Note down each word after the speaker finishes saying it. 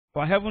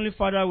Our Heavenly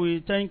Father,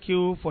 we thank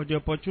you for the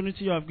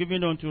opportunity you have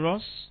given unto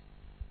us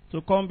to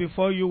come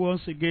before you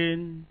once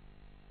again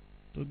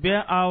to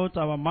bear out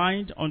our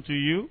mind unto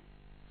you,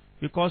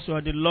 because you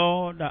are the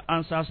Lord that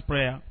answers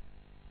prayer.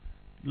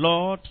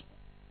 Lord,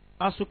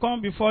 as we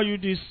come before you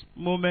this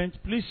moment,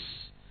 please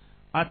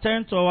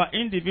attend to our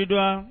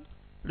individual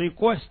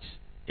request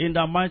in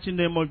the mighty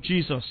name of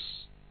Jesus.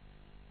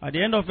 At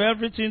the end of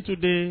everything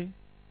today,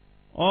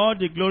 all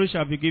the glory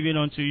shall be given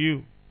unto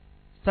you.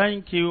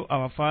 Thank you,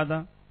 our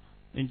Father.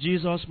 In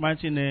Jesus'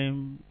 mighty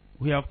name,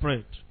 we have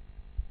prayed.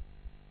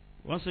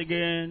 Once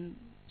again,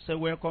 say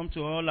welcome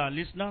to all our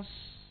listeners.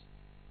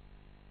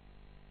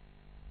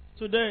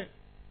 Today,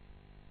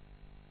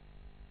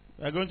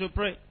 we are going to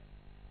pray.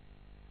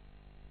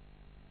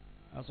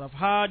 As I've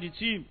heard the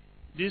theme,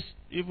 this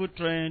evil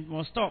trend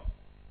must stop.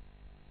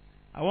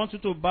 I want you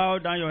to bow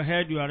down your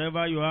head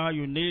wherever you are.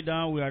 You kneel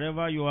down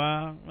wherever you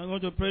are. We're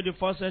going to pray the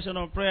first session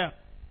of prayer.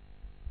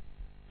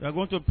 We are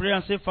going to pray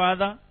and say,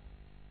 Father,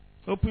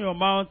 open your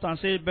mouth and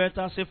say it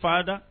better. Say,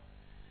 Father,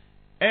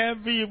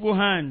 every evil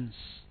hand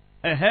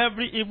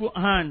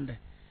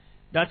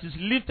that is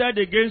lifted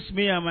against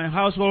me and my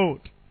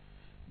household,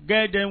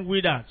 get them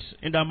withered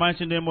in the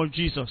mighty name of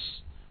Jesus.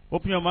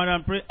 Open your mouth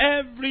and pray.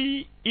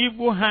 Every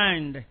evil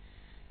hand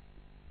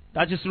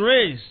that is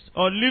raised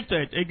or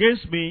lifted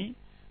against me,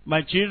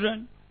 my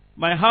children,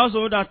 my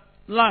household at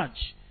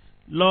large,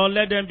 Lord,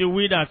 let them be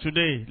withered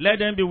today. Let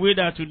them be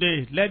withered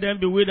today. Let them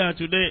be withered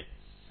today.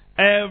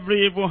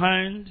 Every evil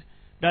hand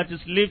that is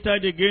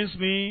lifted against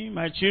me,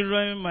 my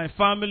children, my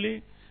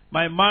family,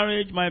 my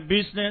marriage, my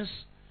business,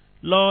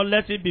 Lord,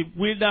 let it be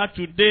withered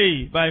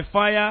today by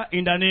fire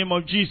in the name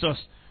of Jesus.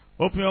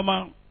 Open your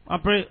mouth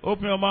and pray.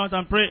 Open your mouth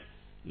and pray.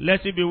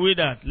 Let it be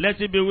withered. Let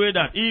it be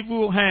withered.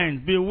 Evil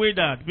hands be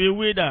withered. Be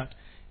withered.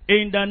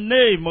 In the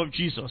name of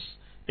Jesus.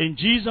 In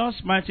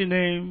Jesus' mighty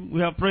name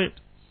we have prayed.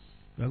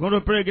 We are going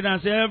to pray again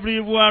and say, every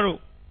evil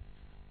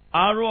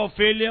arrow of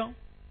failure,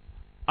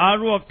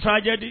 arrow of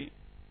tragedy,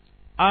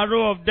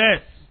 arrow of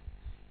death,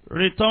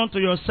 return to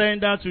your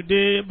sender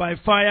today by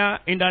fire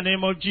in the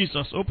name of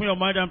Jesus. Open your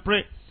mind and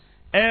pray.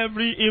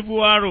 Every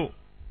evil arrow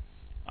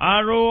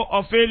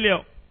of failure,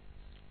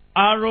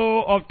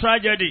 arrow of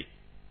tragedy,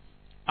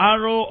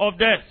 arrow of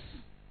death,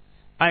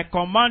 I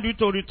command you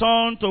to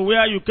return to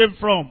where you came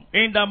from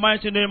in the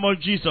mighty name of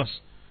Jesus.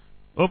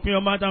 Open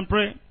your mouth and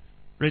pray.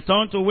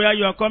 Return to where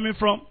you are coming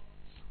from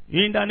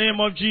in the name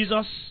of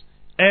Jesus.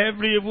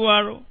 Every evil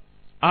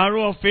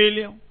arrow of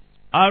failure,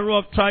 arrow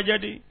of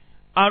tragedy,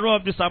 arrow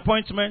of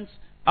disappointment,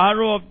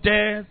 arrow of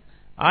death,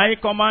 I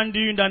command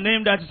you in the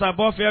name that is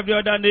above every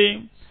other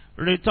name,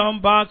 return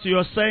back to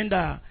your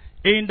sender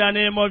in the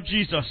name of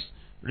Jesus.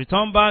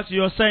 Return back to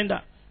your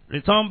sender.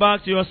 Return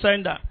back to your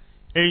sender.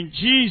 In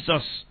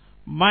Jesus'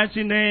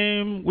 mighty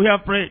name we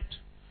have prayed.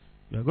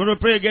 We are going to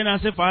pray again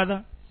and say,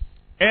 Father,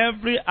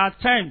 every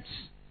attempt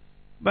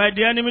by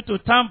the enemy to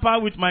tamper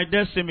with my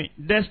destiny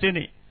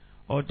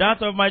or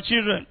that of my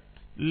children,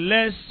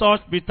 let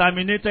such be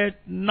terminated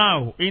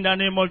now in the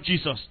name of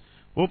Jesus.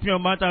 Open your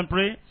mouth and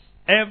pray.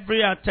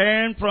 Every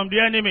attempt from the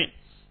enemy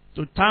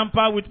to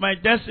tamper with my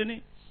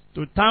destiny,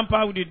 to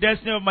tamper with the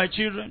destiny of my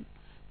children,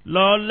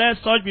 Lord, let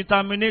such be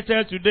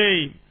terminated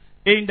today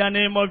in the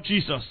name of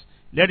Jesus.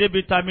 Let it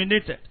be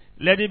terminated.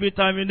 Let it be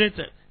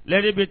terminated.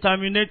 Let it be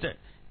terminated.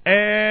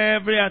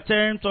 Every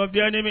attempt of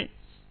the enemy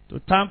to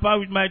tamper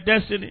with my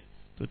destiny,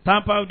 to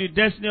tamper with the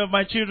destiny of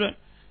my children,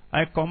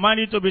 I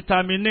command it to be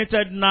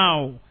terminated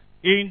now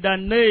in the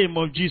name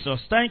of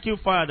Jesus. Thank you,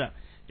 Father.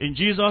 In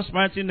Jesus'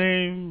 mighty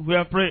name we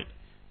have prayed.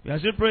 We are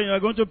still praying. We are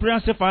going to pray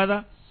and say,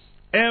 Father,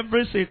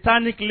 every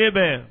satanic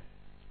label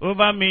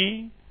over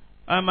me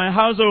and my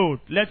household,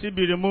 let it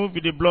be removed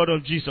with the blood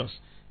of Jesus.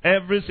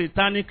 Every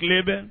satanic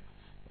label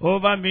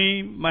over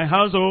me, my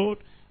household,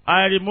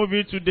 I remove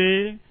it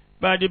today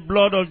by the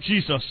blood of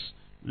Jesus.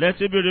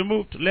 Let it be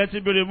removed. Let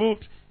it be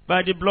removed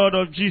by the blood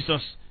of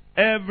Jesus.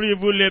 Every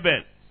evil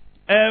label,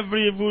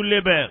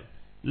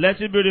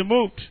 let it be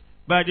removed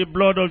by the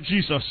blood of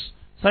Jesus.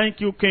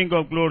 Thank you, King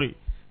of glory.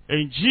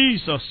 In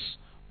Jesus'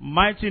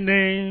 mighty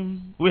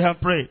name we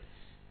have prayed.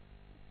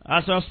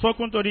 As I have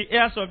spoken to the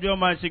ears of the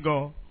Almighty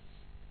God,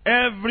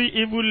 every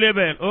evil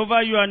label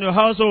over you and your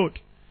household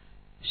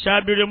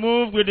shall be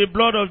removed with the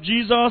blood of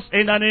Jesus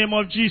in the name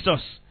of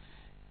Jesus.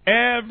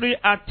 Every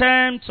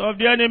attempt of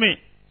the enemy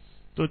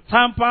to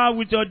tamper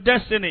with your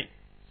destiny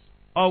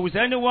or with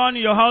anyone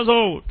in your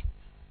household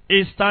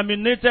is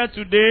terminated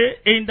today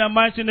in the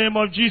mighty name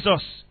of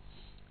Jesus.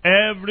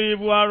 Every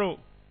evil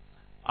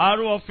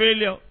arrow of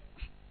failure,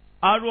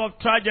 arrow of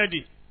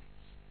tragedy,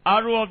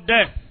 arrow of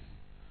death,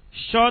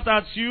 shot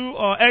at you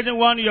or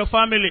anyone in your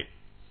family,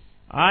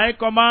 I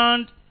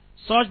command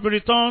such be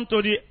returned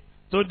to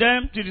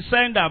the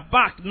sender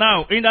back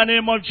now in the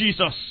name of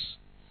Jesus.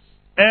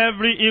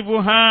 Every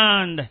evil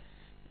hand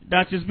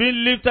that is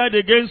being lifted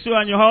against you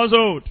and your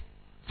household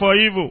for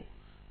evil,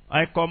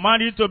 I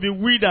command it to be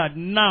withered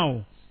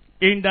now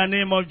in the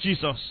name of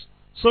Jesus.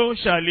 So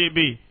shall it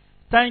be.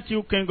 Thank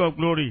you, King of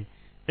glory.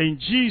 In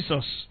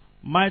Jesus'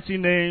 mighty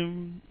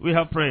name we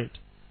have prayed.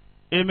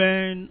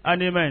 Amen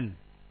and amen.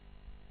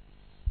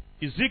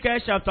 Ezekiel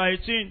chapter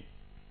 18,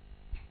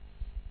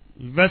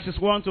 verses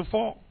 1 to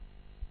 4.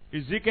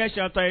 Ezekiel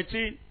chapter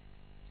 18,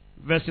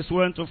 verses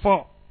 1 to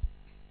 4.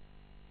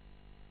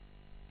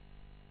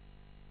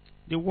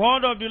 The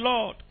word of the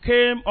Lord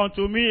came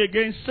unto me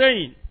again,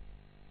 saying,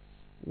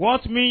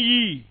 What mean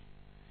ye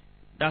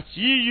that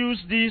ye use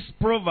this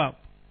proverb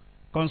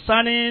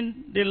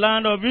concerning the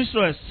land of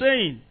Israel,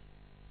 saying,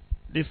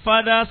 The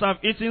fathers have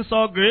eaten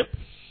sour grapes,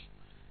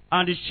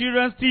 and the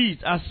children's teeth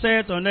are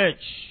set on edge.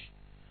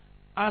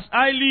 As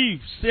I live,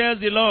 says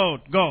the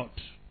Lord God,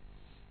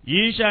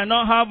 ye shall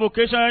not have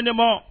occasion any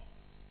more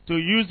to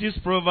use this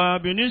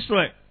proverb in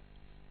Israel.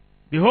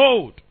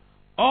 Behold,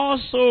 all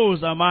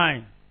souls are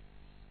mine.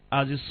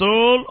 As the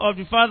soul of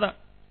the Father,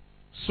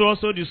 so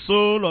also the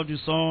soul of the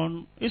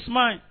Son is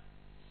mine.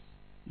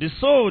 The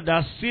soul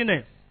that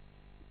sinneth,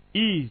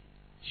 he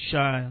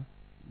shall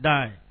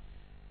die.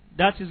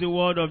 That is the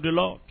word of the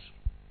Lord.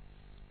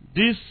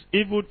 This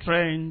evil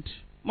trend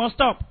must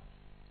stop.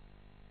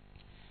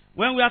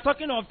 When we are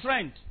talking of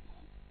trend,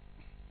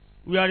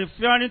 we are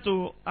referring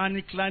to an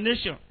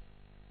inclination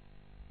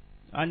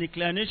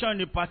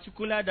in a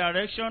particular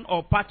direction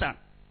or pattern.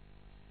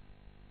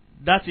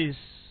 That is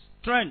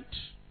trend.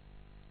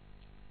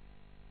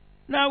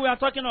 Now we are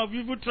talking of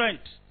evil trend.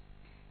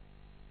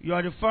 You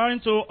are referring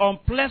to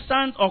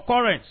unpleasant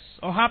occurrence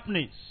or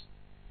happenings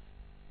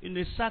in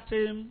a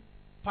certain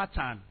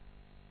pattern.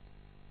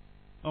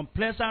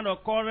 Unpleasant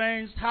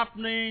occurrence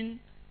happening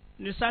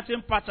in a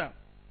certain pattern.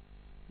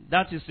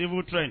 That is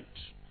evil trend.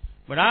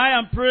 But I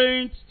am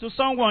praying to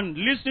someone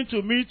listening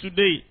to me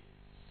today.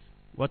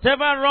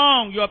 Whatever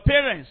wrong your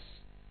parents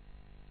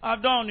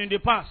have done in the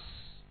past,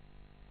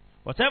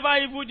 whatever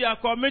evil they have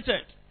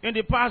committed in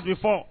the past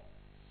before,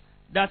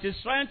 that is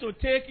trying to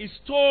take its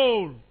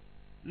toll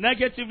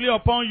negatively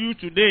upon you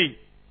today,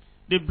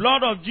 the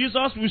blood of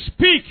Jesus will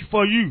speak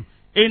for you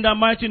in the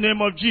mighty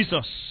name of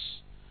Jesus.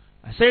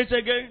 I say it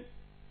again.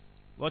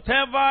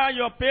 Whatever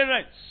your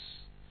parents,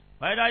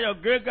 whether your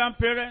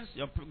great-grandparents,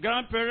 your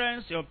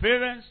grandparents, your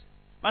parents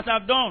might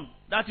have done,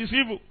 that is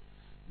evil,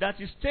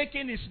 that is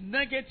taking its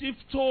negative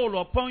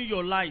toll upon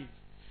your life,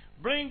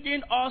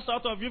 bringing all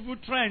sorts of evil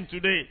trend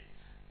today,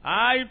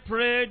 I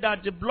pray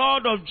that the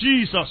blood of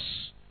Jesus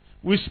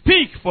will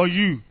speak for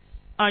you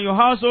and your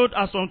household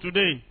as on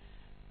today.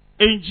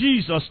 In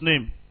Jesus'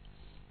 name.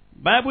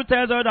 Bible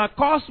tells us that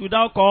cause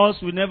without cause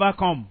will never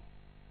come.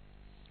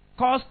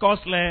 Cause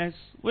causeless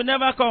will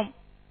never come.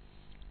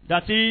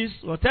 That is,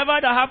 whatever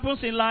that happens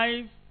in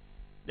life,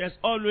 there's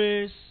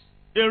always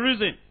a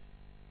reason.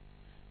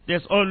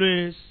 There's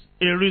always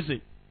a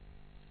reason.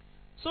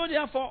 So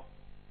therefore,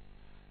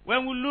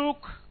 when we look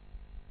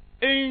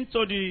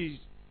into the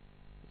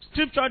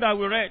scripture that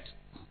we read,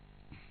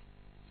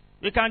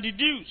 we can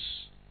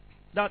deduce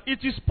that it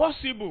is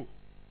possible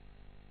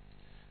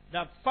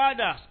that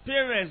fathers,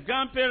 parents,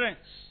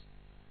 grandparents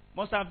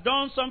must have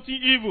done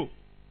something evil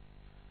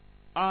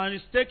and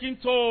it's taking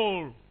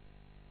toll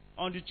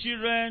on the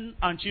children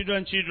and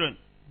children's children.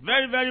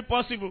 Very, very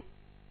possible.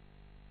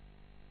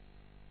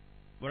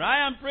 But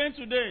I am praying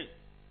today,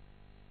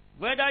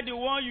 whether the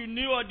one you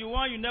knew or the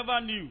one you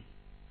never knew,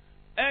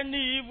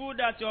 any evil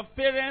that your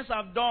parents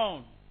have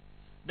done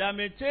that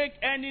may take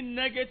any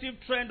negative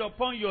trend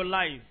upon your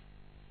life,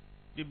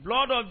 the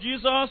blood of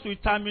Jesus will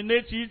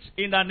terminate it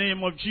in the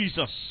name of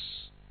Jesus.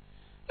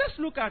 Let's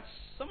look at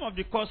some of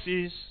the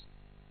causes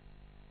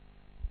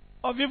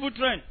of evil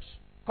trend.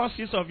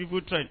 Causes of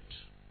evil trend.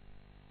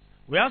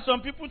 We have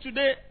some people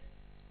today,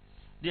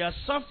 they are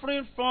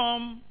suffering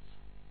from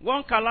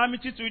one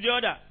calamity to the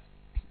other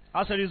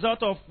as a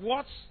result of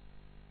what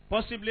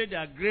possibly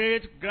their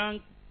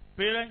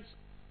great-grandparents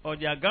or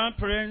their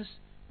grandparents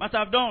might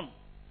have done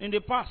in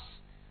the past,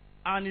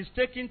 and it's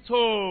taking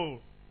toll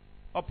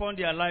upon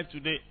their life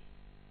today.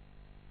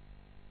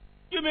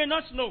 You may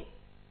not know,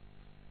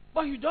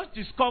 but you just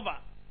discover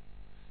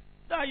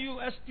that you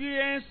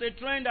experience a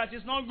trend that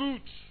is not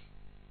good.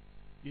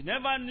 You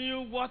never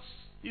knew what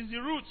is the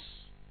roots.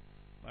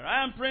 But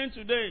I am praying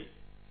today,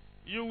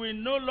 you will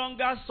no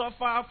longer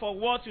suffer for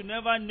what you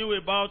never knew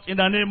about in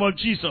the name of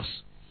Jesus.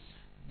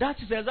 That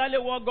is exactly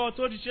what God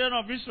told the children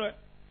of Israel,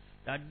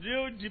 that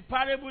the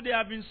parable they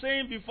have been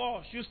saying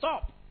before should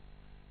stop.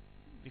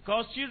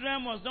 Because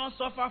children must not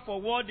suffer for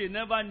what they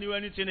never knew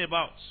anything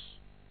about.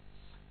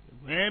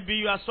 Maybe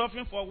you are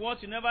suffering for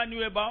what you never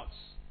knew about.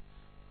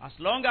 As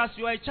long as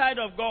you are a child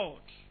of God,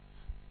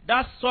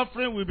 that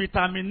suffering will be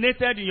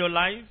terminated in your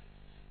life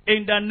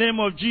in the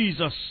name of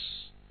Jesus.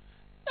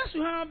 Yes,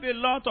 we have a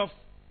lot of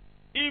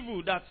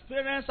evil that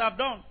parents have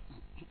done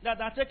that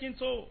are taking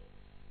toll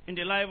in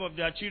the life of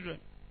their children.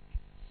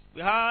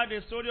 We had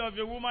a story of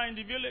a woman in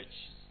the village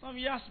some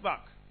years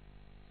back.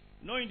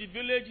 You know, in the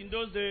village in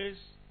those days,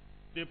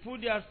 they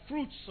put their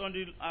fruits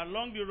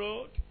along the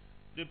road.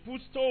 They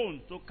put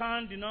stone to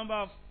count the number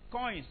of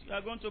coins you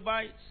are going to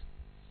buy it.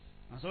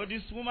 And so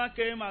this woman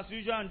came as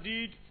usual and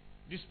did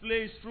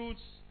display his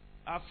fruits,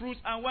 her fruits,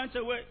 and went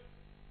away.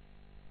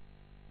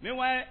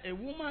 Meanwhile, a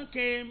woman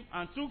came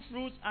and took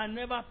fruits and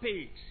never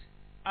paid.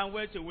 and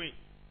went away.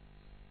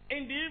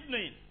 In the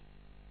evening,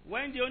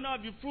 when the owner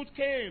of the fruit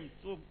came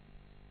to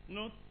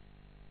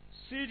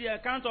see the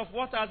account of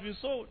what has been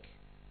sold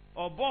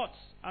or bought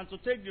and to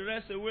take the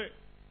rest away,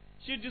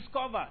 she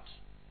discovered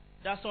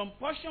that some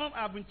portion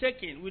had been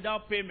taken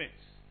without payment,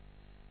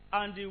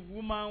 and the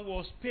woman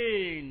was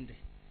pained.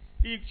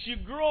 She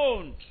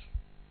groaned,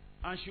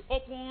 and she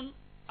opened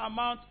her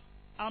mouth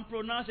and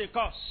pronounced a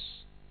curse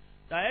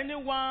that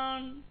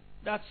anyone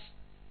that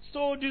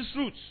stole these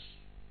fruits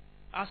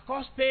has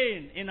caused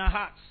pain in her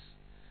heart.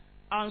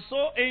 And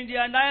so in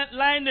their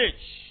lineage,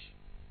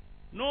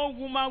 no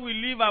woman will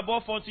live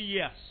above 40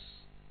 years.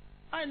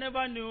 I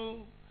never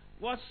knew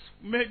what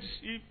made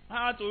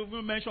her to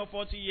even mention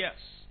 40 years.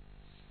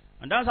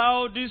 And that's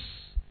how this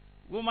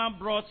woman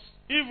brought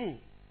evil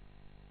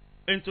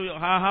into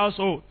her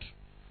household.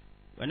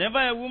 Whenever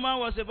a woman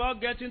was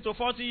about getting to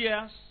 40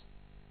 years,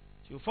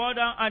 she would fall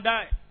down and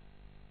die.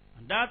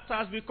 And that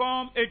has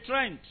become a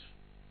trend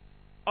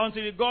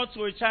until it got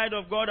to a child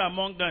of God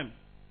among them.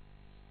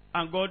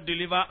 And God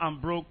delivered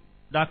and broke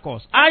that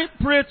curse. I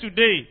pray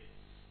today,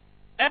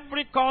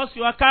 every curse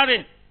you are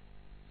carrying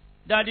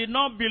that did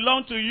not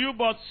belong to you,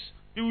 but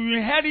you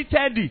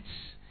inherited it.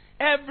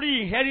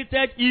 Every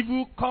inherited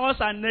evil, curse,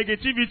 and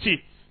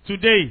negativity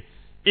today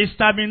is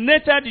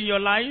terminated in your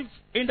life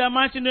in the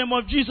mighty name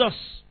of Jesus.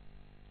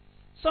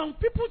 Some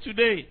people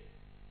today,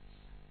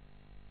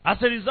 as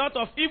a result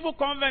of evil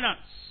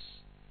covenants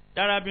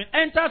that have been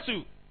entered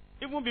to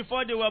even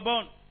before they were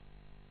born,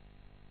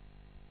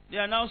 they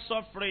are now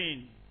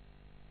suffering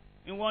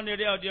in one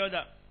area or the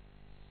other.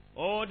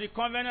 Oh, the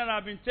covenant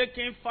have been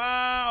taken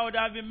far, or they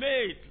have been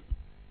made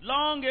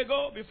long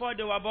ago before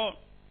they were born.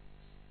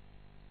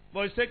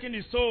 But it's taking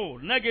its toll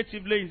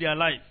negatively in their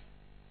life.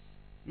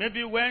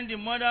 Maybe when the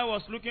mother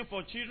was looking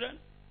for children,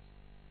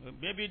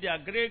 maybe their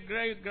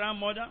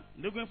great-great-grandmother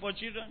looking for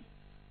children,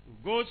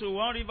 go to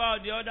one river or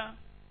the other,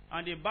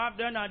 and they bathe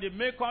them and they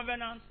make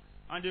covenants,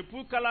 and they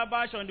put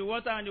calabash on the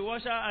water, and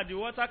the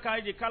water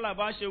carry the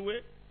calabash away.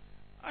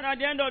 And at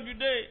the end of the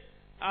day,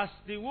 as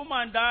the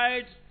woman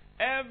died,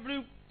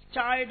 every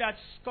child that's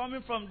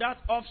coming from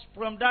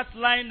that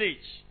lineage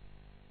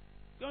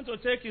is going to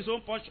take his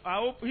own portion,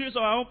 his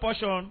or her own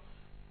portion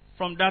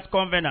from that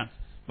covenant.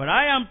 But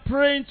I am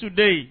praying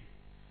today,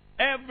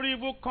 every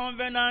evil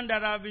covenant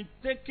that have been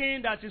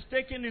taken, that is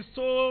taking its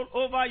soul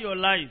over your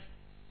life,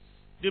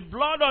 the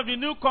blood of the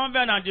new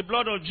covenant, the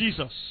blood of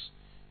Jesus,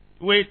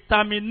 will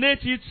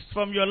terminate it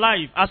from your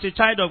life as a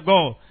child of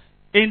God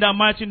in the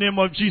mighty name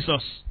of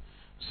Jesus.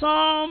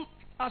 Some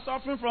are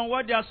suffering from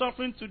what they are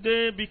suffering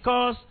today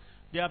because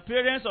their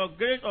parents or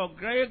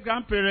great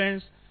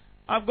grandparents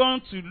have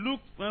gone to look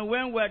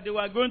when they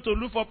were going to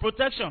look for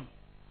protection.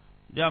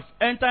 They have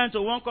entered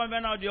into one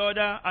covenant or the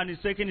other, and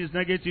it's taking its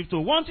negative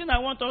toll. One thing I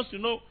want us to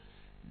know,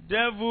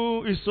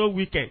 devil is so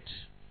wicked.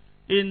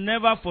 He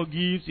never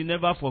forgives, he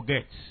never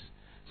forgets.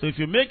 So if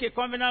you make a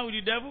covenant with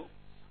the devil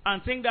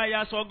and think that he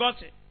has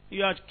forgotten,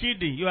 you are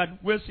kidding, you are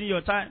wasting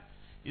your time.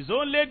 It's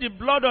only the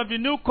blood of the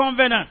new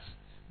covenant,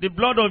 the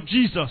blood of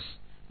Jesus,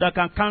 that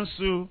can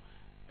cancel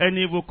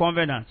any evil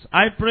covenant.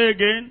 I pray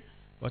again,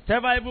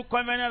 whatever evil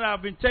covenant I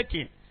have been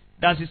taking,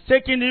 that is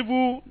taking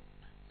evil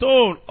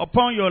toll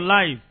upon your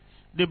life,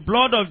 the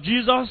blood of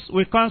Jesus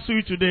will cancel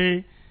it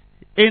today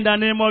in the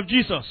name of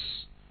Jesus.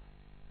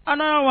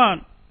 Another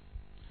one.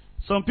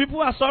 Some people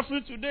are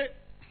suffering today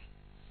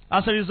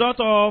as a result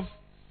of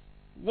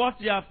what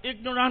they have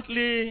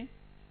ignorantly,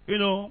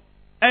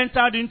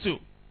 entered into.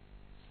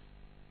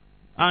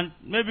 And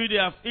maybe they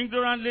have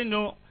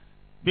ignorantly,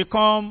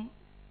 become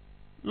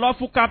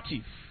lawful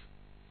captive.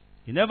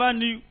 You never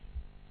knew.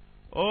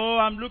 Oh,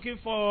 I'm looking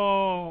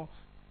for,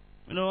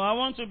 I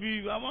want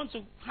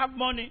to have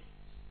money.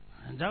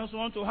 And I just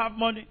want to have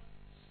money.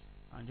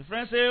 And the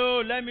friend say,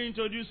 oh, let me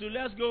introduce you.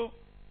 Let's go.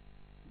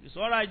 It's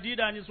what I did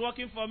and it's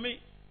working for me.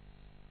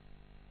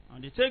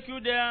 And they take you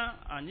there,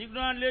 and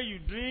ignorantly you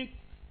drink,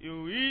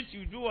 you eat,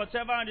 you do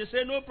whatever, and they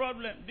say, no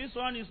problem. This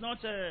one is not,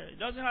 it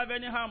doesn't have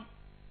any harm.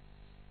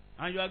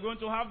 And you are going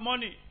to have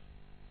money.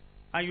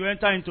 And you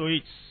enter into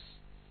it.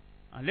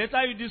 And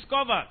later you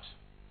discovered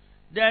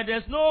that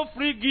there's no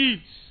free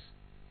gifts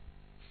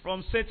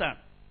from Satan.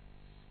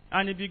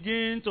 And he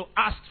begins to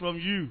ask from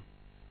you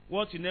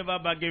what you never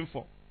bargained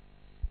for.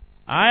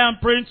 I am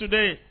praying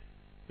today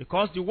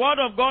because the word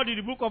of God in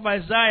the book of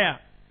Isaiah,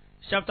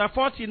 chapter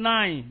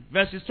 49,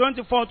 verses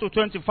 24 to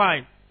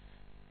 25.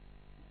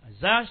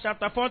 Isaiah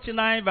chapter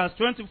 49, verse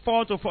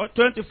 24 to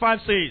 25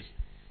 says,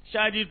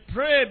 shall the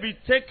prey be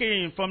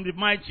taken from the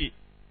mighty,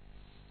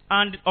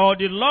 or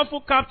the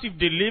lawful captive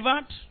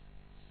delivered?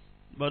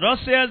 But thus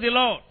says the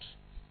Lord,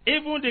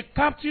 even the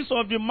captives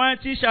of the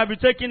mighty shall be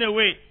taken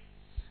away,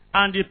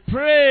 and the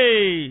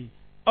prey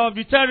of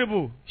the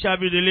terrible shall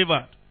be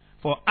delivered.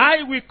 For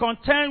I will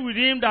contend with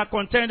him that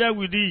contended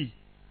with thee,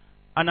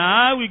 and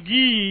I will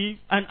give,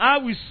 and I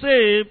will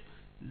save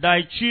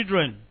thy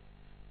children.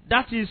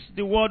 That is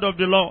the word of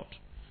the Lord.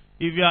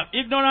 If you have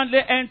ignorantly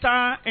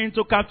entered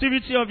into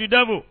captivity of the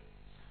devil,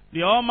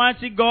 the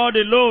Almighty God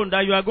alone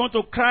that you are going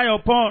to cry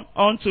upon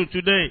unto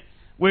today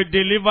will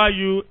deliver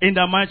you in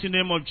the mighty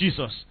name of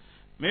Jesus.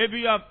 Maybe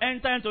you have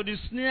entered into the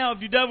snare of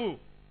the devil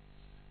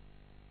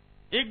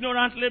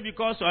ignorantly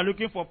because you are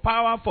looking for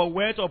power, for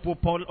wealth,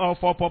 or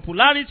for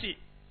popularity.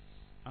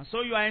 And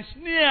so you are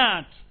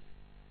ensnared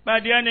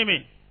by the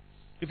enemy.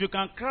 If you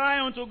can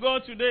cry unto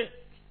God today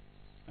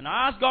and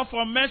ask God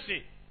for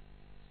mercy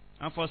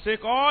and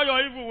forsake all your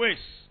evil ways,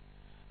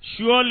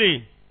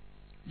 surely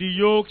the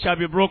yoke shall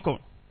be broken,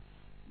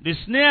 the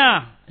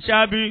snare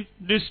shall be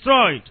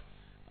destroyed,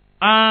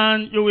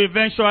 and you will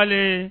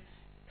eventually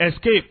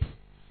escape.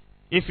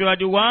 If you are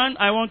the one,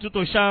 I want you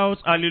to shout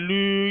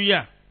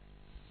hallelujah.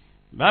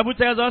 The Bible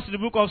tells us in the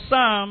book of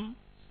Psalm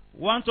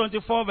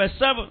 124 verse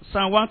 7,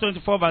 Psalm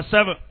 124 verse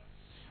 7,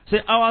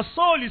 say, our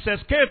soul is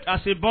escaped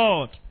as a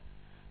bird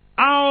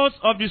out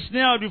of the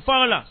snare of the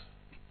fowlers.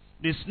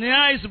 The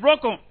snare is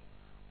broken,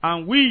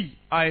 and we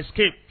are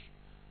escaped.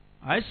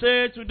 I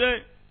say today,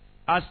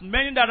 as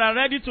many that are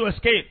ready to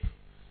escape,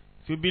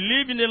 if you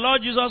believe in the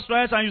Lord Jesus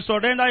Christ and you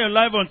surrender your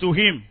life unto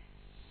Him,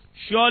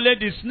 surely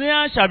the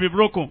snare shall be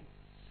broken,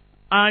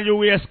 and you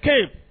will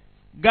escape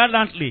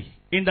gallantly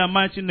in the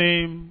mighty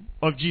name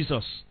of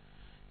Jesus.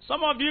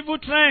 Some of the evil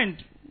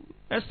trends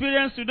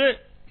experienced today,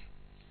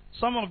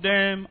 some of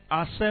them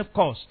are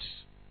self-caused.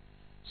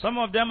 Some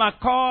of them are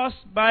caused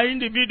by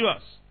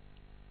individuals,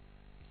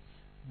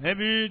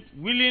 maybe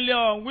willingly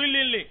or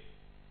unwillingly,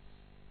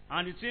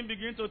 and the thing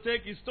begins to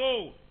take its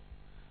toll.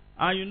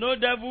 And you know,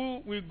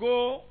 devil will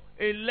go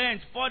a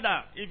length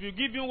further. If you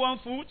give him 1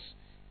 foot,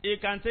 he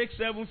can take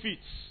 7 feet.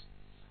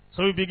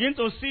 So we begin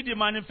to see the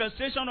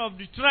manifestation of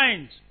the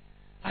trend.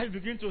 I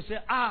begin to say,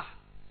 I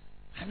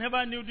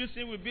never knew this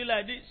thing would be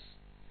like this.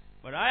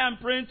 But I am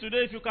praying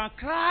today, if you can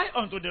cry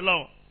unto the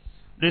Lord,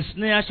 the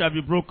snare shall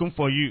be broken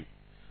for you.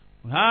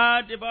 We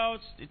heard about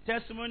the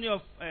testimony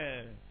of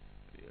a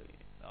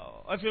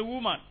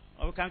woman,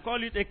 or we can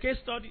call it a case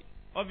study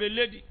of a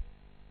lady.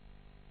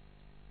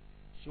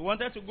 She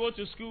wanted to go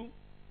to school.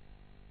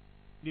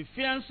 The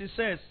fiancé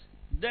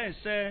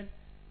said,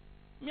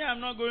 me, I'm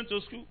not going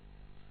to school.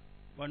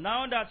 But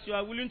now that you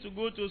are willing to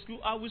go to school,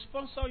 I will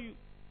sponsor you.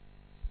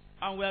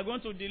 And we are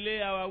going to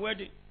delay our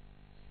wedding.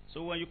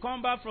 So when you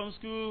come back from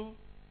school,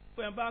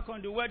 we embark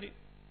on the wedding.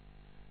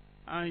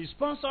 And he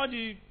sponsored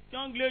the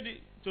young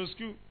lady to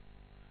school.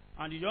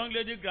 And the young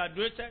lady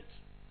graduated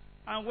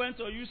and went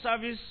to youth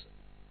service.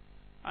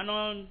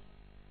 And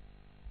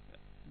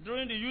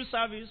during the youth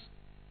service,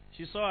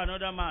 she saw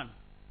another man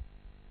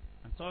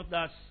and thought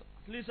that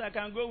at least I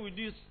can go with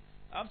this.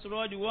 After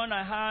all, the one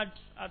I had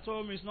at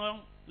home is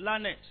not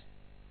learned.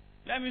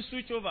 Let me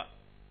switch over.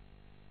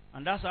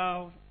 And that's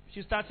how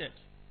she started.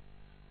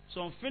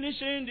 So on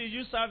finishing the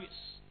youth service,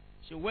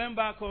 she went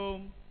back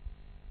home.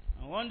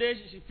 And one day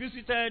she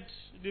visited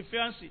the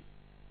fiancé.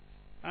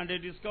 And they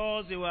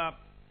discussed, they were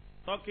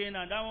talking,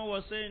 and that one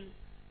was saying,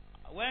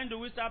 when do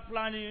we start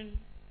planning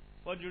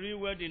for the real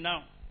wedding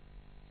now?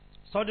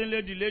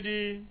 Suddenly the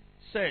lady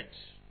said,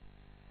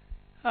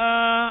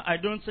 I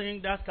don't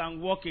think that can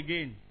work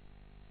again.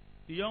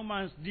 The young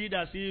man did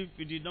as if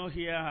he did not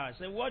hear her. I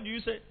said, what do you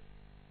say?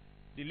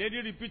 The lady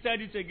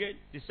repeated it again,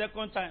 the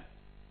second time.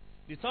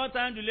 The third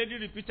time, the lady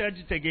repeated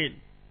it again.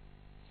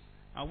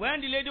 And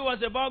when the lady was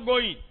about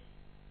going,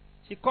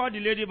 she called the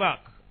lady back.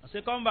 I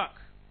said, come back.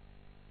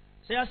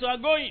 Say, as you are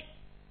going,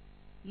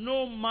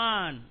 no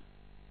man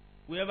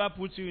will ever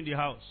put you in the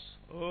house.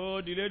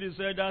 Oh, the lady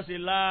said, that's a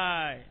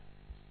lie.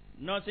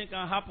 Nothing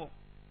can happen.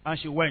 And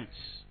she went.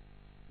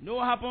 You know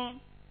what happened?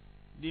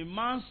 The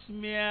man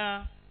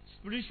smeared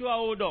spiritual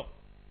odor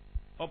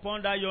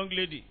upon that young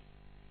lady.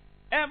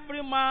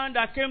 Every man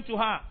that came to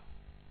her,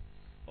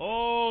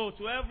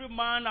 to every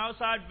man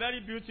outside, very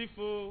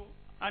beautiful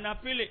and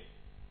appealing.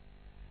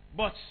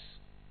 But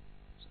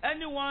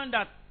anyone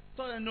that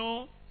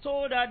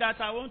told her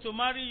that I want to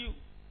marry you,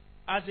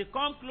 as they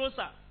come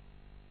closer,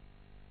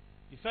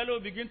 the fellow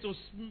begin to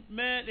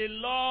smell a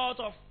lot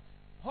of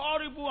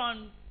horrible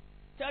and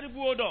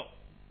terrible odor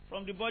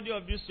from the body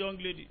of this young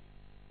lady.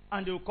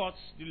 And they will cut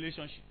the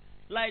relationship.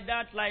 Like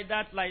that.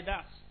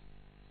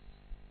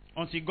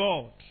 Until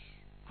God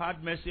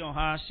had mercy on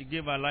her, she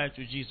gave her life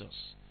to Jesus.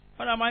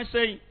 What am I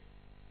saying?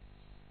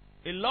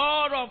 A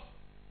lot of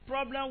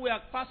problems we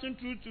are passing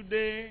through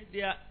today,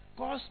 they are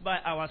caused by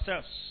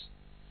ourselves.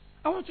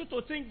 I want you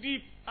to think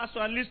deep as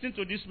you are listening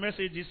to this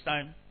message this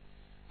time.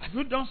 Have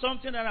you done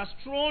something that has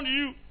thrown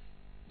you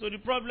to the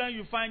problem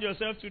you find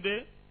yourself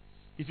today?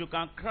 If you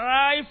can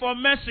cry for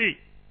mercy,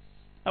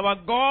 our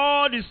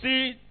God is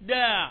still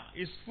there,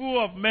 is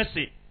full of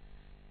mercy,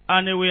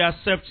 and He will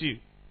accept you,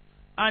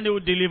 and He will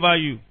deliver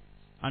you.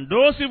 And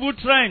those evil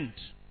trends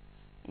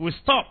will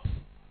stop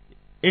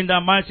in the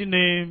mighty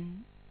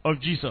name of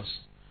Jesus.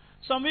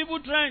 Some evil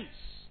trends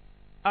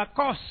are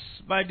caused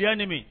by the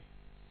enemy.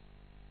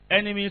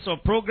 Enemies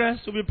of progress,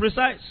 to be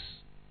precise.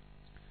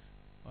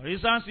 For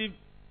instance, if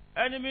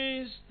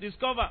enemies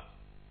discover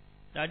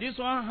that this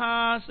one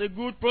has a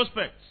good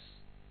prospect,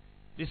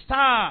 the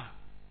star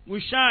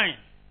will shine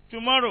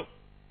tomorrow.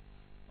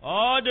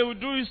 All they will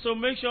do is to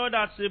make sure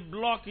that they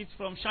block it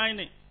from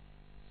shining,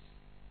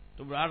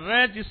 to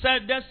arrest the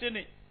said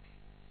destiny.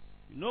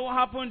 You know what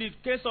happened in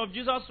the case of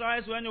Jesus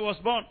Christ when he was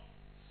born?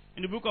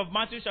 In the book of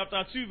Matthew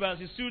chapter 2,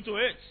 verses 2 to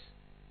 8.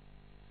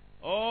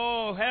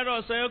 Oh,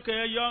 Herod said,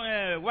 okay,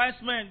 young wise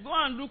men, go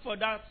and look for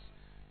that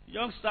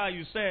young star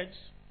you said.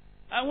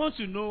 I want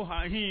to know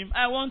him.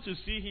 I want to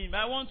see him.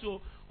 I want to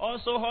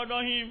also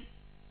honor him.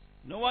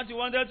 You know what he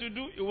wanted to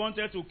do? He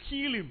wanted to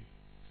kill him.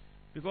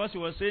 Because he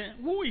was saying,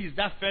 who is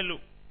that fellow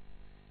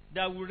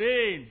that will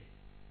reign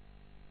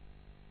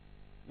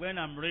when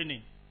I'm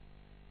reigning?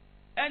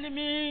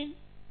 Enemy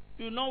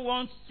do not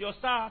want your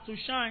star to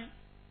shine.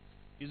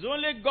 It's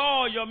only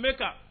God, your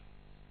maker,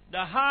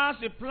 that has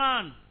a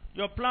plan,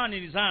 your plan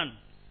in his hand,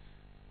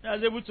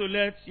 that's able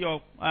to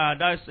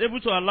that's able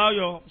to allow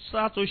your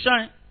star to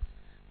shine.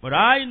 But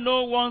I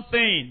know one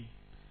thing,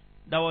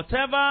 that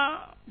whatever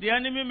the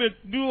enemy may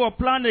do or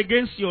plan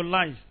against your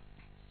life,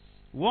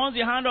 once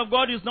the hand of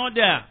God is not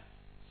there,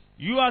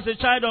 you as a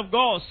child of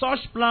God,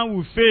 such plan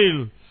will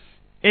fail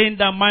in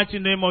the mighty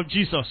name of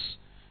Jesus.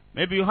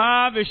 Maybe you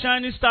have a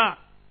shining star,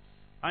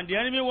 and the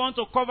enemy wants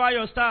to cover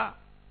your star.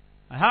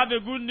 I have a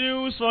good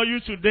news for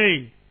you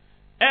today.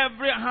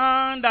 Every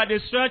hand that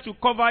is stretched to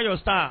cover your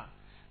star,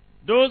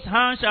 those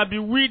hands shall be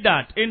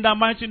withered in the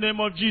mighty name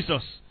of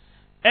Jesus.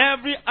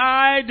 Every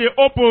eye they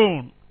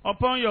open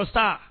upon your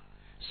star,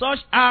 such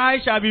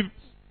eyes shall be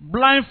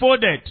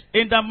blindfolded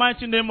in the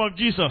mighty name of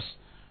Jesus.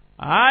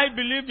 I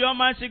believe the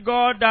Almighty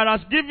God that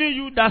has given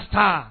you that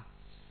star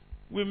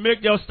will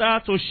make your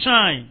star to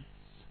shine,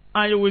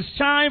 and you will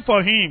shine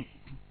for him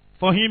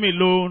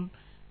alone,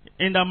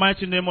 in the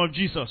mighty name of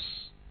Jesus.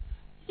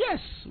 Yes,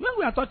 when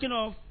we are talking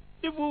of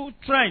evil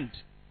trend,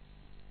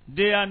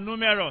 they are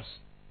numerous.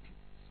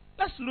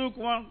 Let's look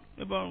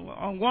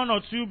on one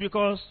or two,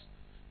 because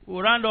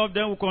we'll round up,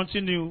 then we'll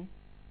continue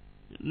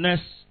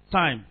next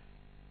time.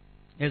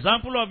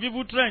 Example of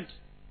evil trend.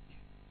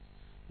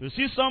 You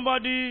see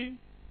somebody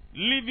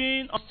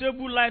living a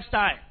stable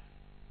lifestyle.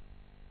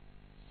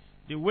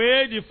 The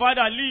way the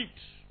father lived,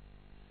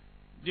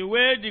 the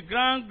way the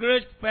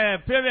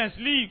great-parents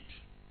lived,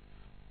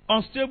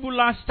 unstable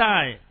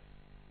lifestyle.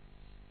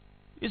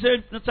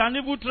 It's an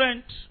evil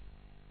trend.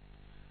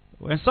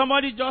 When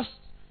somebody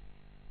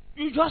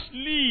you just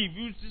live,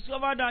 you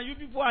discover that you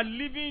people are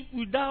living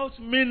without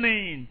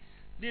meaning.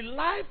 The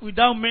life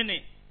without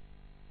meaning.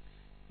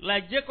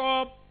 Like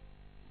Jacob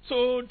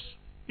told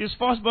his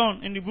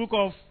firstborn in the book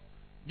of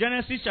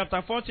Genesis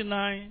chapter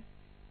 49,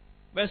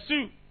 verse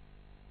 2.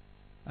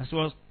 As he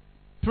was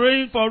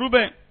praying for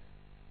Reuben,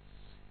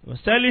 he was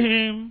telling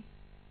him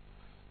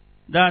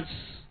that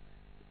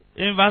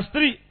in verse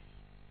 3,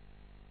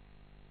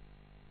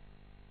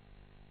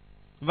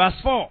 verse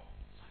 4,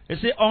 it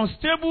says,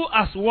 unstable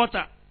as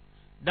water,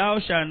 thou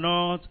shalt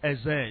not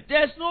excel.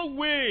 There's no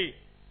way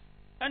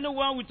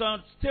anyone with a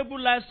stable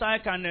lifestyle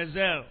can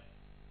excel.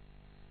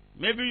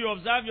 Maybe you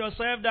observe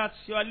yourself that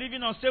you are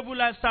living on a stable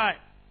lifestyle.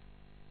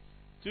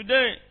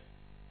 Today,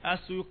 as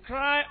you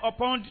cry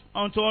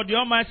unto the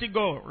Almighty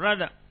God,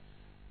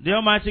 the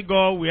Almighty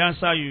God will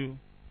answer you,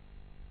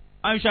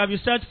 and you shall be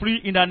set free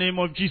in the name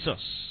of Jesus.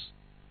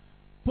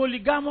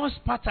 Polygamous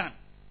pattern.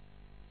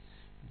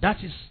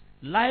 That is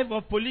life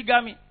of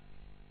polygamy.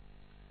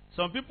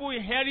 Some people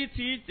inherit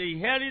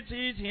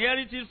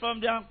it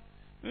from their,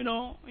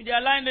 in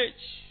their lineage.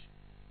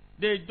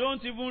 They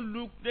don't even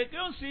look, they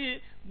don't see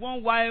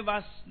one wife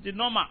as the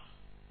normal.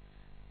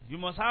 You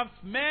must have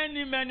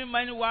many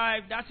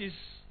wives, that is,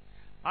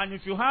 and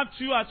if you have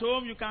 2 at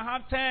home, you can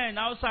have 10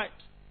 outside.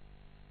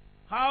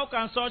 How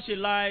can such a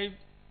life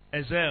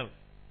excel?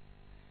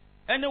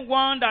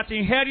 Anyone that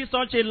inherits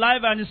such a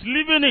life and is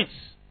living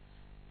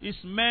it is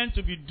meant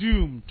to be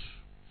doomed.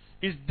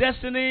 His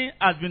destiny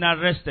has been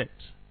arrested.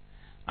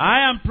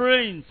 I am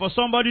praying for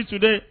somebody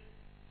today.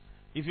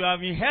 If you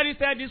have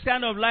inherited this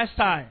kind of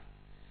lifestyle,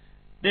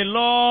 the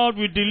Lord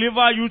will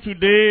deliver you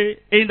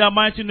today in the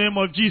mighty name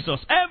of Jesus.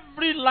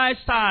 Every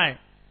lifestyle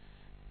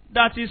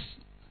that is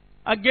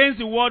against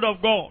the word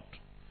of God,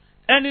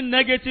 any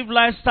negative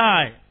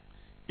lifestyle,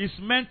 is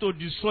meant to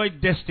destroy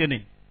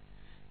destiny.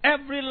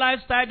 Every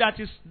lifestyle that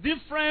is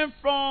different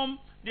from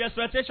the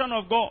expectation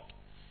of God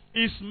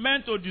is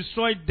meant to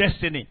destroy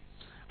destiny.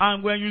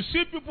 And when you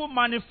see people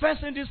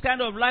manifesting this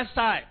kind of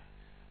lifestyle,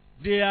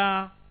 they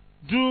are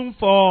doomed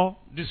for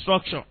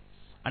destruction.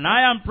 And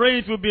I am praying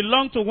if you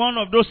belong to one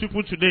of those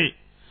people today,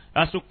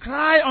 as you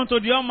cry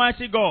unto the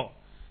Almighty God,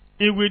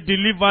 He will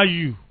deliver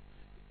you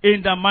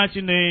in the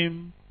mighty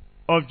name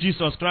of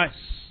Jesus Christ.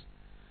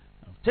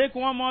 Take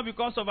one more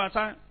because of our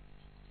time.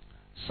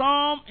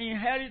 Some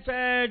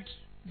inherited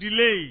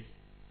delay,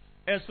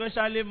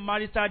 especially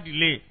marital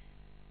delay.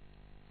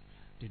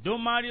 They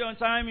don't marry on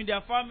time in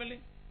their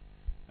family,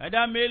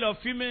 either male or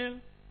female.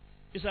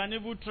 It's an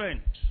evil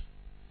trend.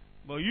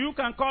 But you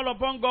can call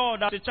upon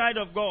God as a child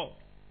of God,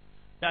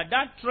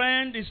 that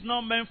trend is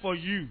not meant for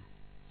you.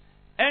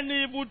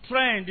 Any evil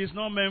trend is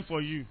not meant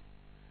for you.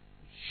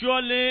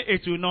 Surely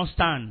it will not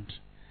stand.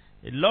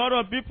 A lot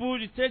of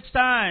people, it takes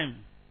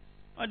time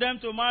for them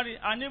to marry,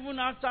 and even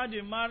after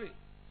they marry,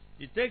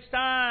 it takes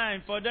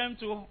time for them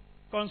to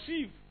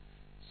conceive.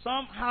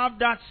 Some have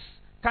that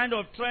kind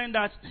of trend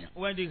that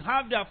when they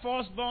have their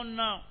firstborn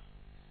now,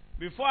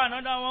 before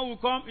another one will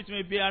come, it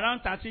may be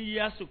around 13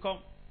 years to come.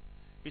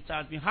 It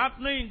has been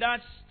happening in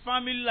that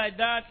family like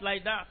that,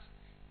 like that.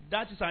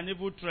 That is an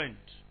evil trend.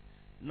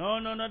 No,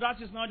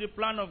 that is not the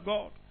plan of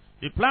God.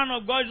 The plan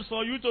of God is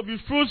for you to be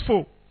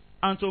fruitful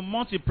and to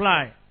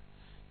multiply.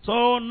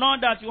 So,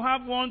 not that you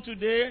have one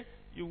today,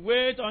 you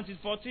wait until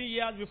 14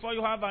 years before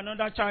you have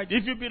another child.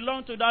 If you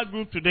belong to that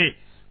group today,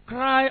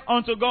 cry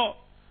unto God,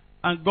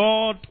 and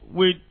God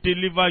will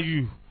deliver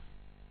you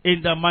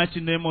in the mighty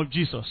name of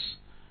Jesus.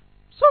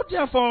 So,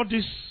 therefore,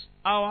 this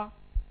hour,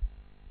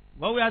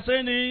 what we are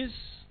saying is,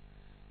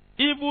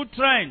 evil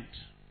trend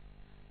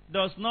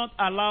does not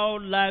allow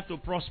life to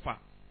prosper.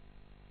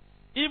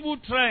 Evil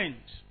trend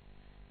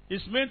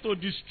is meant to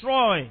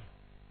destroy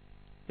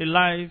the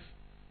life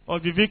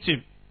of the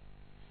victim.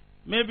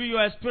 Maybe you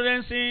are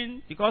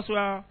experiencing, because we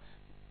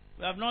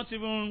have not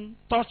even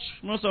touched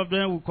most of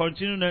them, will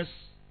continue next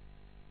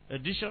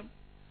edition.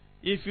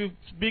 If you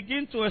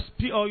begin to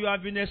or you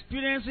have been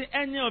experiencing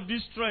any of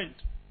this trend,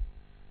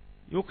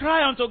 you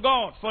cry unto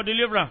God for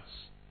deliverance,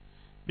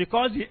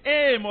 because the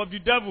aim of the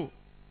devil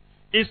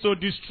is to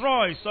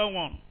destroy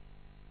someone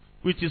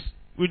with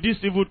this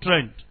evil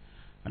trend.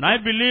 And I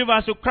believe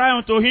as you cry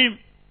unto him,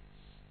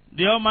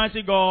 the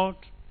Almighty God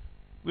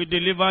will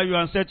deliver you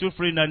and set you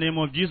free in the name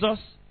of Jesus.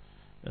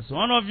 There's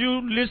one of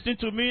you listening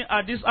to me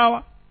at this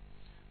hour.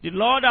 The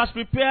Lord has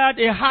prepared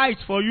a height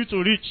for you to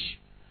reach,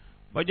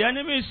 but the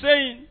enemy is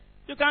saying,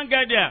 you can't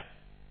get there.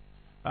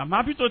 I'm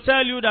happy to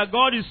tell you that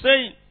God is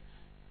saying,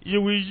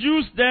 you will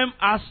use them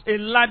as a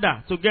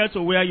ladder to get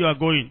to where you are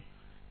going.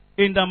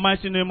 In the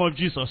mighty name of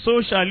Jesus.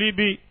 So shall it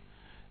be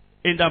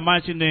in the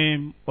mighty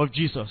name of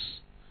Jesus.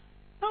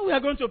 Now we are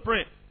going to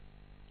pray.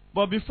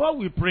 But before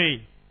we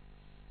pray,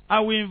 I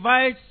will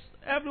invite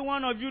every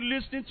one of you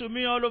listening to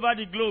me all over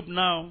the globe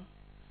now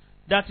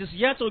that is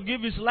yet to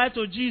give his life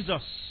to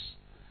Jesus.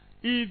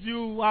 If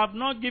you have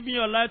not given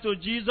your life to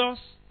Jesus,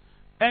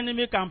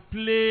 enemy can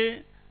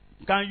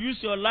use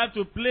your life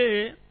to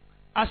play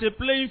as a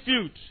playing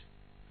field.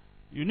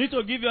 You need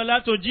to give your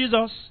life to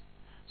Jesus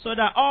so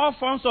that all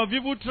forms of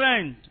evil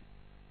trend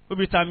will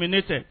be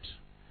terminated.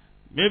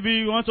 Maybe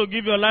you want to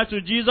give your life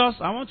to Jesus.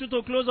 I want you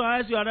to close your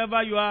eyes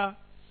wherever you are.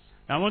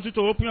 I want you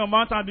to open your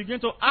mouth and begin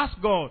to ask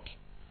God.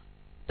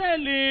 Tell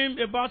him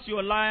about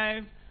your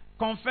life.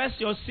 Confess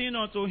your sin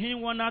unto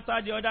him one after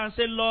the other and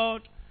say,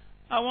 Lord,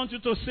 I want you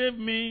to save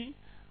me.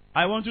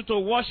 I want you to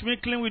wash me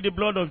clean with the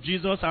blood of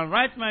Jesus and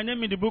write my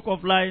name in the book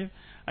of life.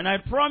 And I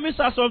promise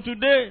as of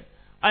today,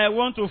 I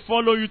want to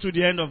follow you to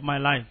the end of my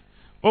life.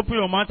 Open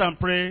your mouth and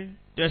pray.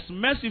 There's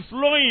mercy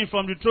flowing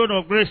from the throne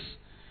of grace.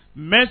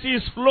 Mercy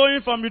is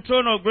flowing from the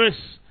throne of grace.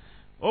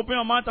 Open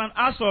your mouth and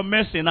ask for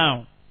mercy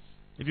now.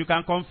 If you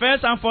can confess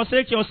and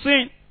forsake your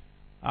sin,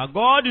 our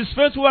God is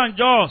faithful and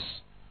just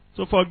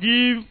to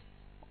forgive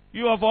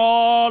you of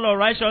all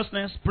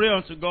unrighteousness. Pray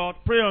unto God.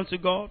 Pray unto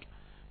God.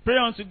 Pray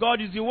unto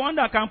God is the one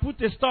that can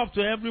put a stop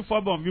to every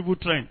form of evil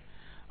trend,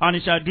 and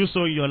he shall do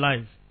so in your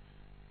life.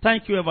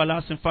 Thank you,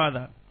 everlasting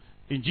Father.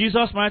 In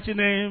Jesus' mighty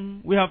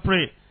name, we have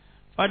prayed.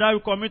 Father, we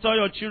commit all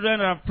your children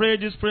and have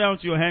prayed this prayer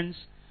into your hands.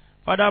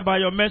 Father, by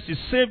your mercy,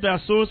 save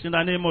their souls in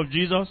the name of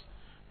Jesus.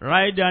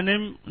 Write their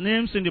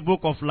names in the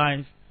book of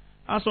life.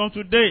 As from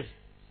today,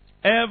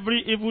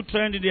 every evil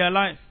trend in their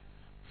life,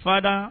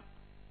 Father,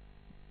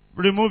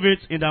 remove it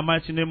in the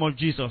mighty name of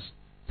Jesus.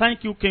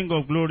 Thank you, King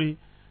of glory.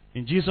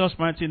 In Jesus'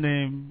 mighty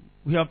name,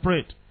 we have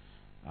prayed.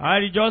 I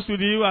rejoice with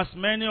you as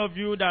many of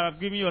you that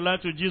have given your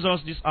life to Jesus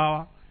this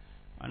hour.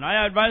 And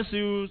I advise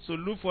you to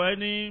look for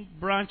any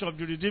branch of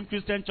the Redeemed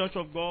Christian Church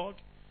of God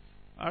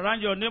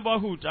around your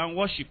neighborhood and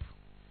worship.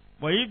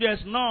 But if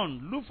there's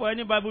none, look for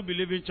any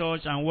Bible-believing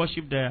church and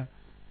worship there.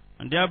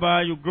 And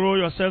thereby you grow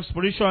yourself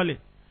spiritually.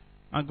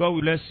 And God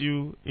will bless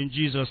you in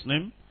Jesus'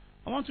 name.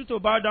 I want you to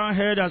bow down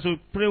head as we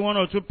pray one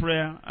or two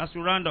prayers as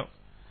we round up.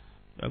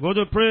 We are going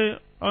to pray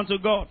unto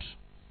God.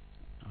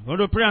 I'm going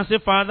to pray and say,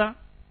 Father,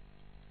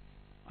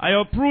 I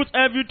uproot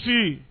every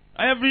tree,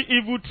 every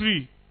evil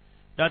tree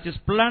that is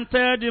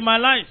planted in my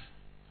life,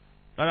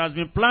 that has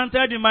been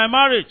planted in my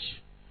marriage,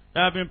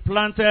 that has been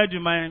planted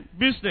in my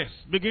business.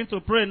 Begin to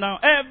pray now.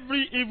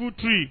 Every evil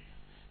tree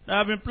that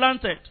has been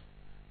planted,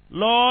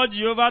 Lord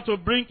Jehovah, to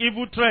bring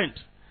evil trend,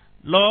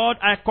 Lord,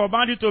 I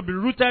command it to be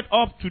rooted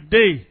up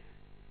today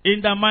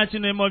in the mighty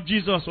name of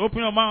Jesus. Open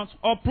your mouth.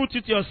 Uproot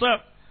it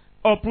yourself.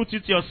 Uproot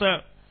it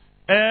yourself.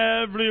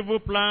 Every evil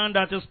plant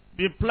that has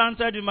been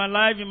planted in my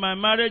life, in my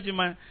marriage, in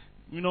my,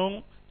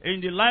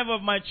 in the life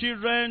of my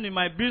children, in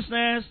my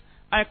business,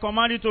 I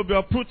command it to be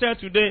uprooted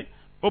today.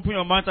 Open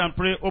your mouth and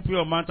pray. Open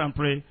your mouth and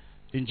pray.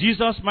 In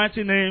Jesus'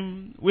 mighty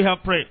name, we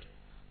have prayed.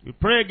 We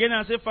pray again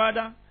and say,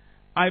 Father,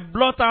 I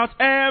blot out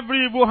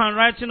every evil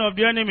handwriting of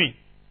the enemy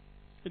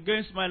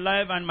against my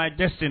life and my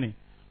destiny.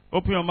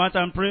 Open your mouth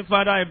and pray.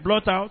 Father, I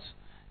blot out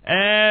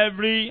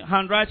every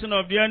handwriting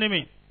of the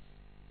enemy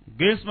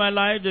against my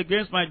life,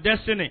 against my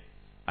destiny.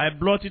 I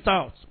blot it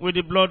out with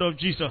the blood of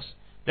Jesus.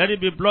 Let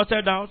it be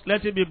blotted out.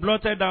 Let it be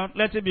blotted out.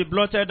 Let it be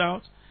blotted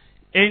out.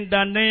 in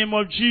the name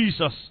of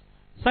Jesus.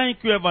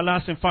 Thank you,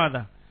 everlasting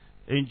Father.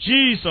 In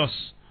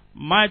Jesus'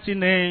 mighty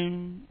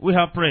name we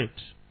have prayed.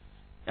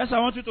 Yes, I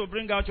want you to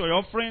bring out your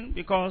offering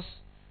because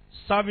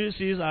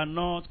services are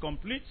not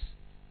complete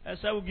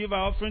except we give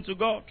our offering to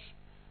God.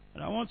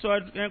 And I want to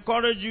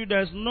encourage you,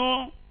 there's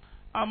no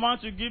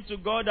amount to give to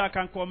God that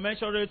can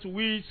commensurate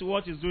with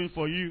what He's doing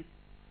for you.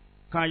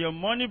 Can your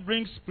money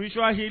bring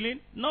spiritual healing?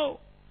 No.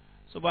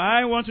 So, but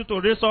I want you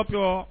to raise up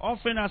your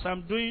offering as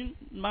I'm doing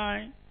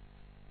mine.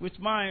 With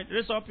mine,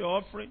 raise up your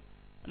offering.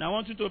 And I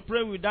want you to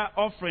pray with that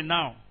offering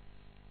now.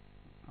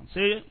 And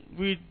say,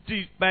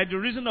 by the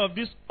reason of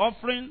this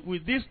offering,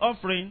 with this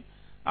offering,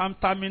 I'm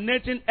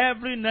terminating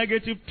every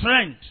negative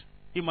trend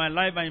in my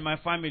life and in my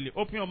family.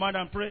 Open your mouth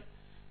and pray.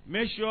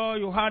 Make sure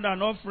you had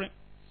an offering.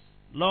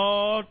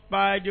 Lord,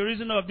 by the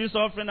reason of this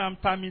offering, I'm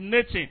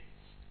terminating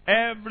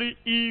every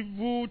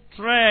evil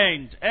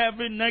trend,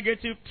 every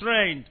negative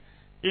trend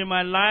in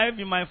my life,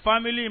 in my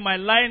family, in my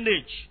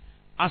lineage.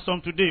 As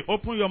from today,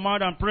 open your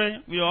mouth and pray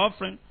with your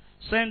offering.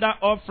 Send that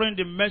offering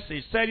the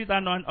message. Send it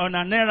on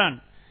an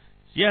errand.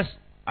 Yes,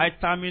 I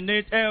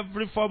terminate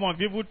every form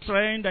of evil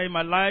trend in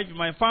my life, in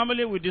my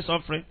family with this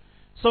offering.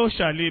 So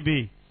shall it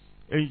be.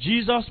 In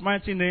Jesus'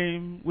 mighty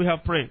name we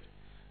have prayed.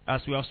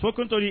 As we have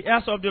spoken to the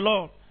ears of the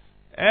Lord,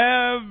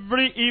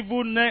 every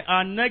evil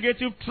and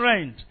negative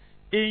trend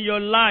in your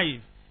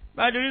life,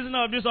 by the reason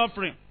of this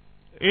offering,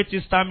 it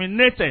is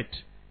terminated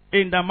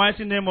in the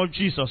mighty name of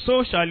Jesus.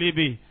 So shall it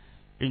be.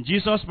 In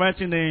Jesus'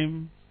 mighty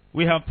name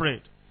we have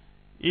prayed.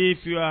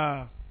 If you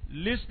are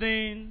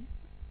listening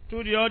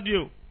to the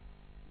audio,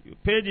 you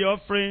pay the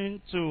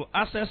offering to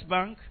Access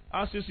Bank,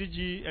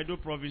 RCCG, Edo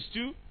Province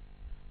 2,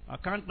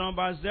 account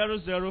number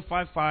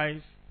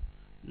 0055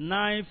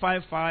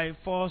 955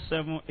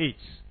 478.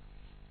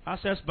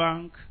 Access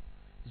Bank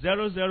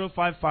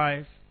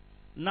 0055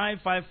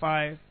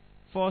 955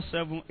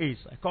 478.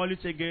 I call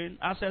it again.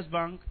 Access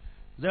Bank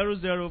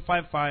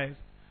 0055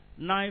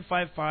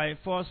 955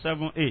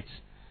 478.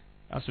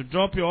 As you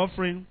drop your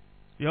offering,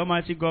 the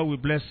Almighty God will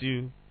bless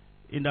you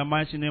in the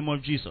mighty name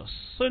of Jesus.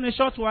 So in a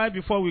short while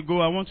before we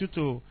go, I want you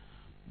to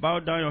bow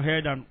down your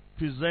head and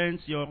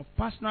present your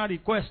personal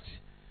request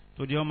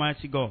to the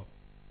Almighty God.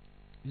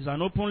 It's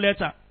an open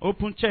letter,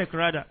 open check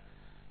rather.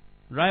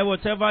 Write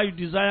whatever you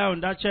desire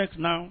on that check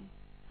now.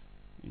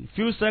 In a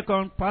few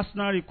seconds,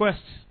 personal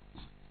request.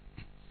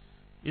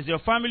 Is your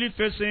family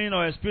facing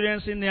or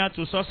experiencing near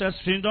to success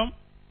freedom?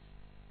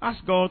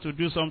 Ask God to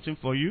do something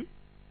for you.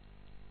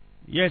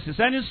 Yes, is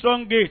any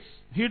strong gates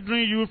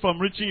hindering you from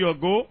reaching your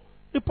goal?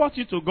 Report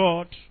it to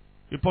God.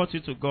 Report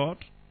it to God.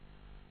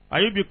 Are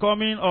you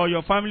becoming or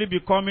your family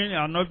becoming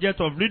an object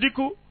of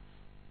ridicule?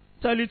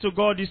 Tell it to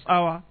God this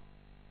hour.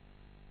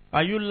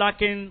 Are you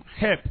lacking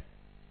help?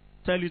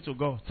 Tell it to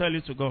God. Tell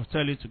it to God.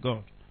 Tell it to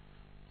God.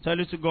 Tell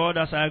it to God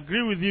as I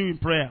agree with you in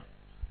prayer.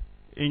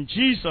 In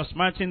Jesus'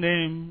 mighty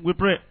name we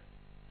pray.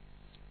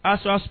 As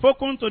you have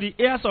spoken to the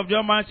ears of the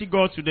Almighty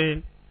God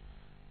today,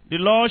 the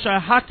Lord shall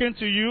hearken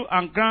to you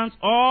and grant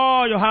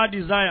all your heart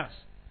desires.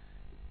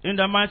 In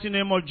the mighty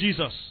name of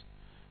Jesus.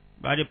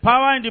 By the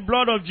power and the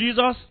blood of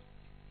Jesus,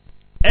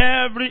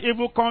 every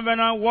evil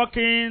covenant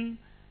working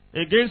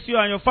against you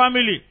and your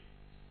family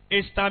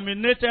is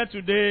terminated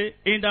today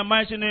in the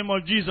mighty name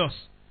of Jesus.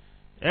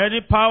 Any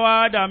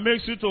power that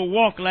makes you to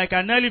walk like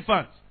an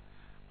elephant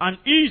and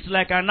eat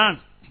like an ant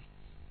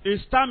is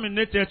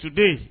terminated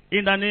today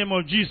in the name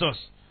of Jesus.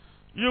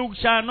 You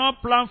shall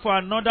not plant for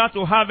another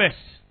to harvest.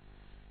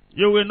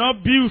 You will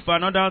not build for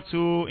another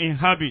to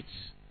inhabit.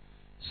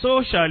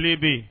 So shall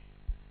it be.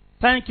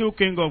 Thank you,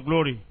 King of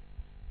Glory.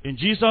 In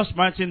Jesus'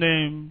 mighty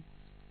name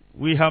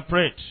we have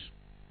prayed.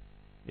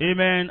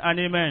 Amen and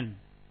amen.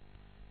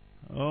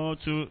 Oh,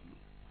 to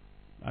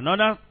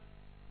another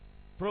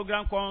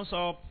program comes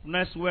up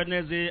next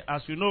Wednesday,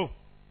 as you know.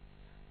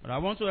 But I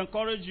want to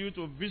encourage you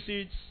to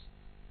visit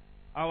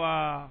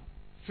our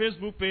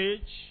Facebook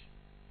page,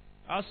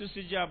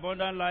 RCCG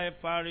Abundant Life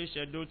Parish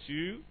Edo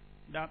 2.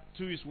 That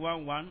 2 is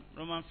 11,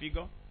 Roman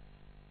figure.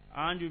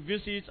 And you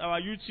visit our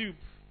YouTube.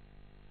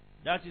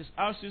 That is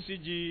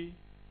RCCG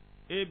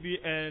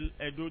ABL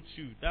Edo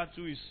 2. That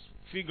 2 is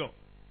figure.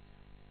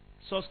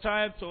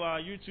 Subscribe to our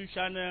YouTube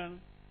channel.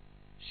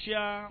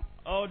 Share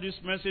all these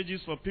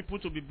messages for people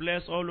to be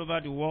blessed all over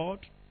the world.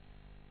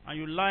 And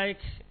you like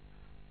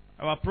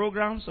our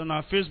programs on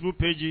our Facebook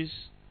pages.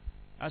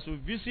 As we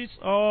visit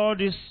all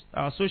these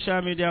our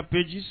social media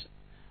pages,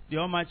 the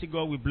Almighty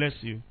God will bless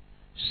you.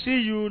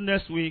 See you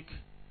next week.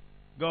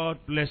 God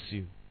bless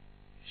you.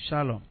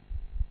 Shalom.